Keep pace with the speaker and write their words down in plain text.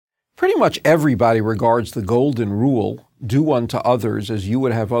Pretty much everybody regards the golden rule, do unto others as you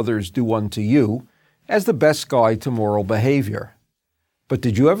would have others do unto you, as the best guide to moral behavior. But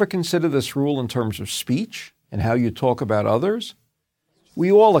did you ever consider this rule in terms of speech and how you talk about others?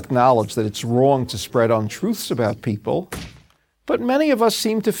 We all acknowledge that it's wrong to spread untruths about people, but many of us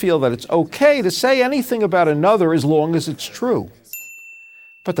seem to feel that it's okay to say anything about another as long as it's true.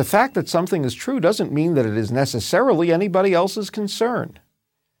 But the fact that something is true doesn't mean that it is necessarily anybody else's concern.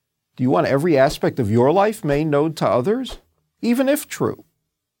 Do you want every aspect of your life made known to others, even if true?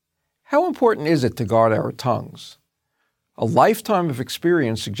 How important is it to guard our tongues? A lifetime of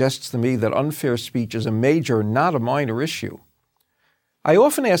experience suggests to me that unfair speech is a major, not a minor issue. I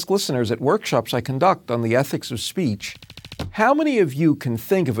often ask listeners at workshops I conduct on the ethics of speech, how many of you can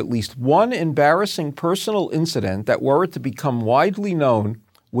think of at least one embarrassing personal incident that, were it to become widely known,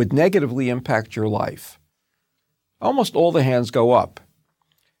 would negatively impact your life? Almost all the hands go up,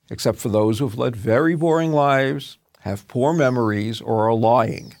 except for those who have led very boring lives, have poor memories, or are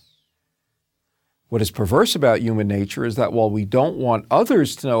lying. What is perverse about human nature is that while we don't want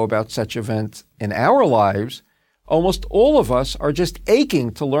others to know about such events in our lives, almost all of us are just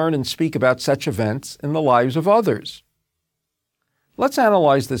aching to learn and speak about such events in the lives of others. Let's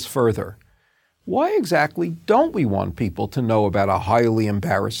analyze this further. Why exactly don't we want people to know about a highly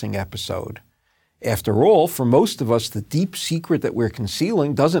embarrassing episode? After all, for most of us, the deep secret that we're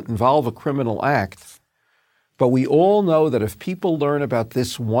concealing doesn't involve a criminal act. But we all know that if people learn about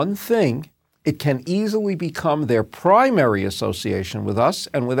this one thing, it can easily become their primary association with us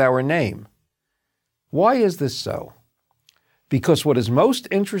and with our name. Why is this so? Because what is most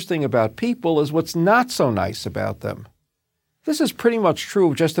interesting about people is what's not so nice about them. This is pretty much true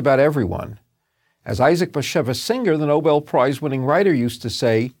of just about everyone. As Isaac Bashevis Singer, the Nobel Prize-winning writer, used to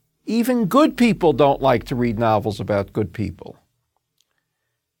say, even good people don't like to read novels about good people.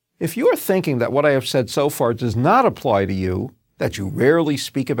 If you're thinking that what I have said so far does not apply to you, that you rarely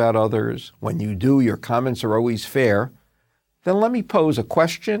speak about others, when you do, your comments are always fair, then let me pose a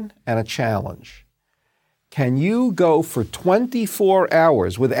question and a challenge. Can you go for 24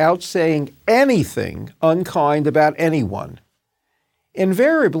 hours without saying anything unkind about anyone?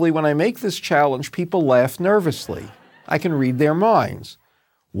 Invariably, when I make this challenge, people laugh nervously. I can read their minds.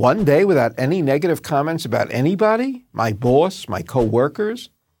 One day without any negative comments about anybody, my boss, my co-workers,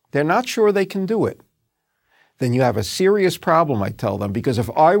 they're not sure they can do it. Then you have a serious problem, I tell them, because if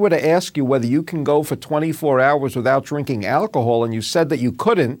I were to ask you whether you can go for 24 hours without drinking alcohol and you said that you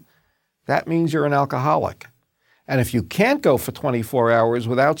couldn't, that means you're an alcoholic. And if you can't go for 24 hours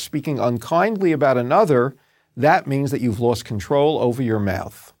without speaking unkindly about another, that means that you've lost control over your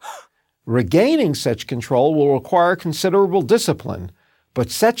mouth. Regaining such control will require considerable discipline, but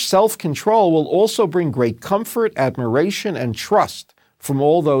such self-control will also bring great comfort, admiration, and trust from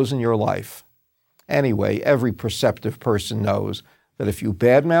all those in your life. Anyway, every perceptive person knows that if you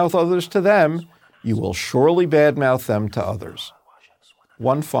badmouth others to them, you will surely badmouth them to others.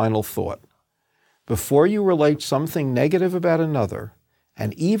 One final thought. Before you relate something negative about another,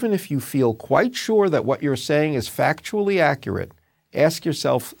 and even if you feel quite sure that what you're saying is factually accurate, ask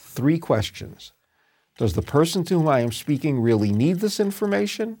yourself 3 questions. Does the person to whom I am speaking really need this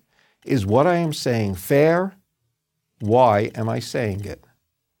information? Is what I am saying fair? Why am I saying it?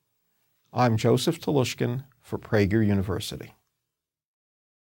 I'm Joseph Telushkin for Prager University.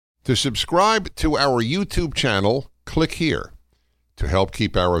 To subscribe to our YouTube channel, click here. To help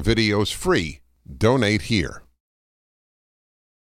keep our videos free, donate here.